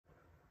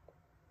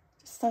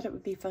thought it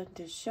would be fun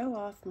to show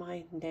off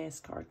my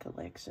NASCAR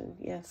collection.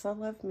 Yes, I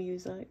love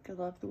music. I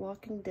love The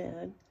Walking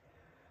Dead.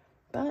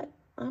 But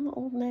I'm an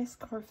old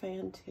NASCAR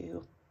fan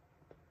too.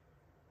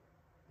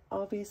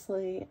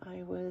 Obviously,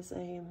 I was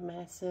a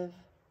massive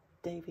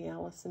Davey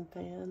Allison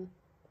fan.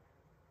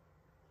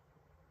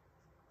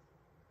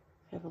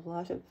 I have a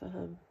lot of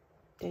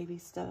Davey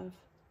stuff,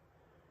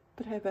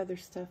 but I have other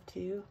stuff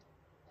too.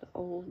 The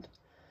old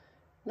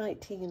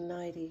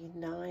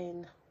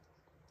 1999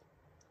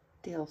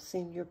 Dale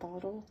Senior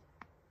bottle.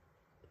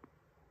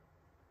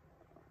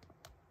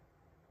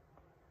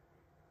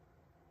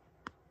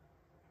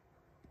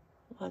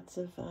 Lots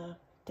of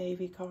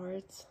Davey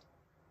cards.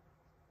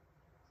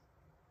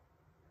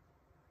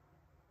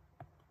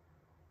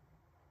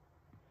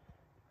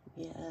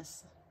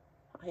 Yes,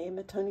 I am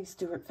a Tony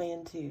Stewart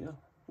fan too.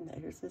 And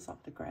there's his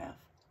autograph.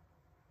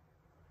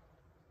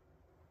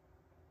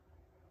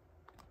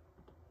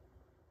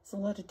 There's a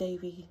lot of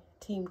Davey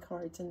team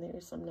cards in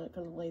there, so I'm not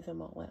going to lay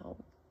them all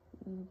out.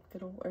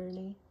 Good old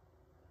Ernie.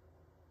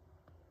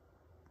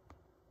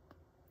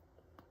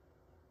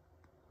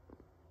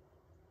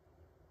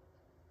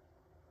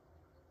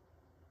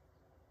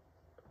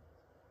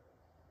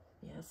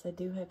 Yes, I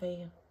do have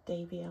a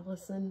Davey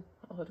Allison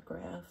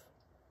autograph.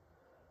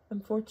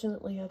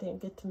 Unfortunately, I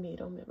didn't get to meet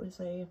him. It was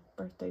a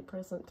birthday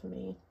present to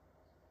me.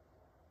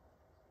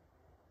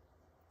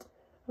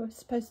 I was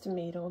supposed to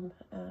meet him,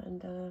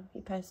 and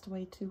he passed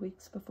away 2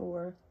 weeks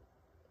before.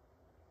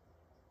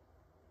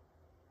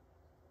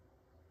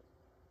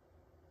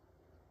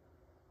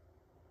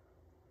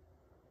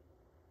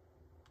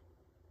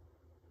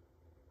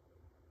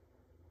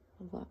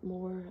 A lot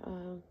more.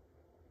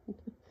 I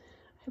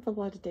have a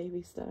lot of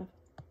Davey stuff.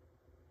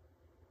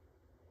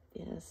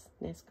 Yes,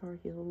 NASCAR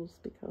heels,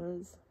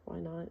 because why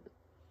not?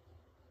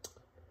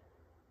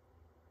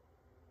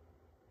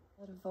 A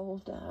lot of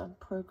old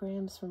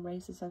programs from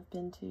races I've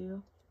been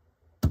to.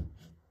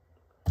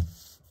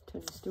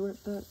 Tony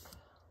Stewart book.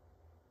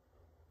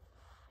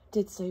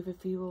 Did save a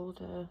few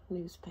old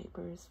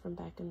newspapers from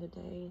back in the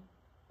day.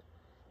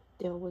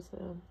 Dale was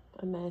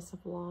a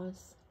massive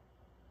loss.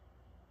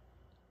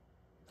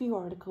 A few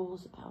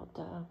articles about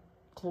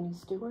Tony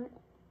Stewart,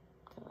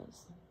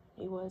 because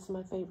he was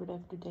my favorite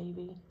after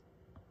Davey.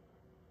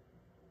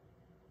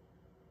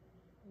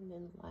 And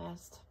then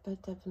last,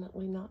 but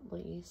definitely not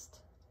least,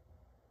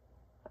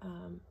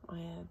 I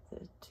have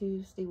the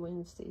Tuesday,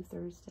 Wednesday,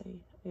 Thursday,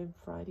 and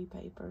Friday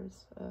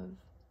papers of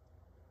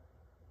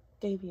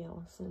Davey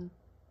Allison.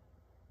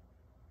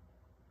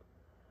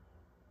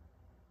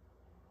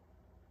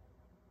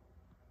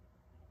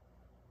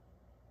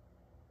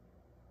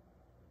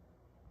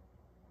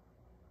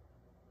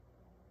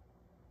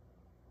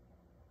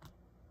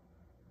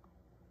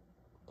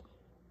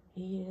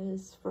 He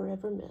is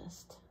forever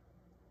missed.